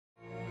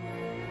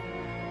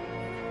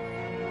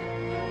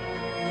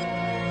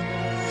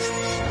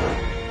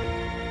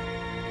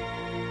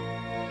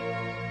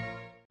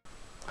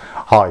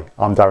Hi,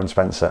 I'm Darren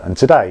Spencer, and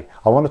today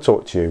I want to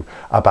talk to you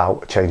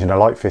about changing a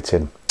light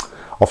fitting.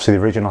 Obviously the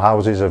original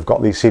houses have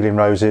got these ceiling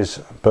roses,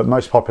 but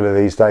most popular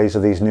these days are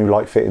these new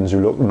light fittings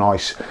who look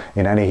nice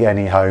in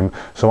any home.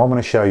 So I'm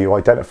going to show you,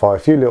 identify a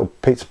few little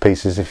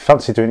pieces. If you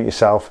fancy doing it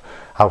yourself,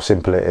 how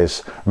simple it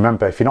is.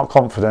 Remember, if you're not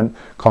confident,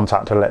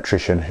 contact an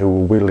electrician who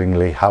will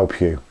willingly help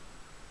you.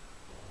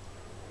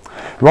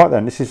 Right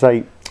then, this is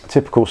a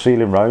typical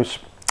ceiling rose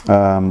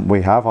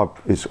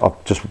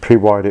I've just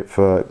pre-wired it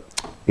for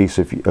ease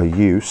of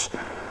use.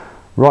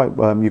 Right,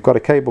 you've got a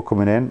cable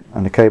coming in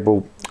and a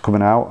cable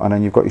coming out, and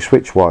then you've got your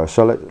switch wire.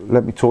 So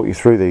let me talk you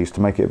through these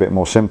to make it a bit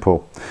more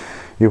simple.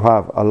 You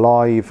have a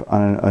live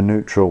and a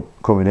neutral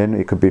coming in.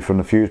 It could be from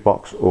the fuse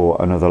box or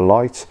another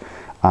light,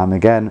 and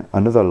again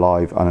another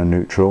live and a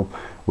neutral,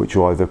 which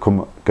will either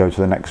go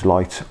to the next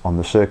light on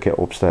the circuit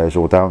upstairs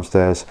or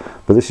downstairs.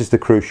 But this is the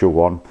crucial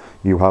one.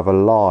 You have a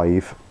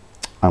live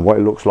and what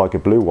it looks like a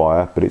blue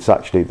wire, but it's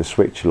actually the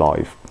switch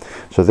live.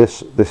 So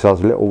this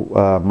has a little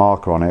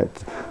marker on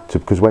it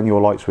because when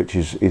your light switch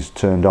is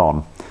turned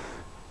on,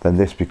 then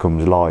this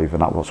becomes live,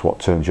 and that's what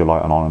turns your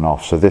light on and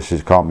off. So this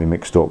can't be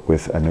mixed up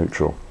with a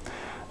neutral.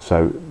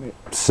 So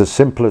it's as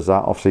simple as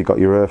that. Obviously you've got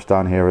your earths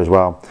down here as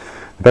well.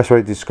 The best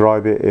way to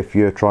describe it, if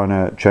you're trying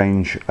to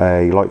change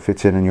a light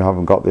fitting and you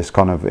haven't got this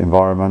kind of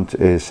environment,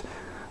 is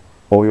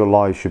all your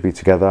lives should be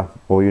together,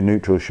 all your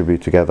neutrals should be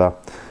together,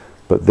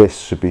 but this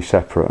should be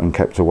separate and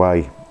kept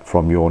away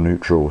from your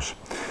neutrals.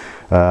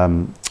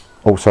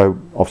 Also,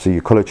 obviously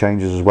your colour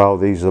changes as well.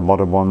 These are the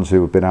modern ones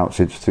who have been out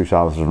since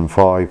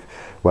 2005,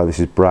 where this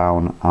is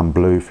brown and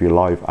blue for your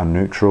live and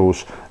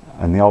neutrals.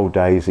 In the old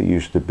days it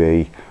used to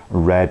be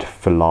red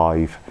for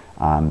live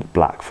and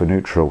black for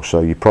neutral.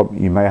 So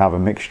you may have a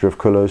mixture of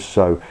colours,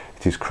 so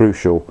it is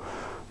crucial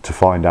to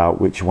find out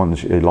which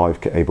ones your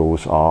live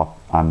cables are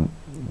and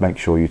make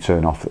sure you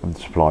turn off the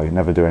supply.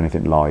 Never do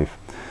anything live.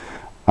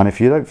 And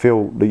if you don't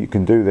feel that you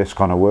can do this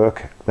kind of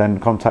work, then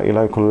contact your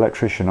local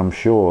electrician, I'm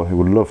sure, who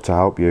would love to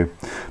help you.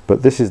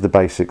 But this is the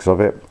basics of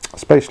it.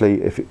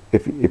 Especially if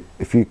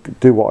you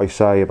do what I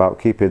say about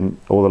keeping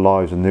all the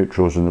lives and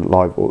neutrals and the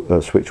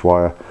live switch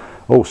wire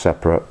all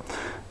separate,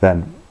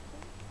 then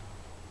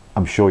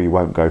I'm sure you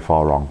won't go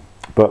far wrong.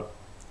 But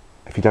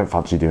if you don't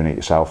fancy doing it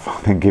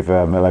yourself, then give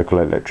a local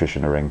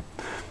electrician a ring.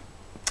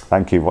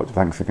 Thanks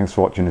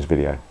for watching this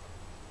video.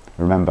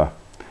 Remember,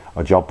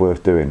 a job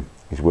worth doing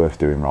is worth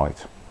doing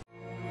right.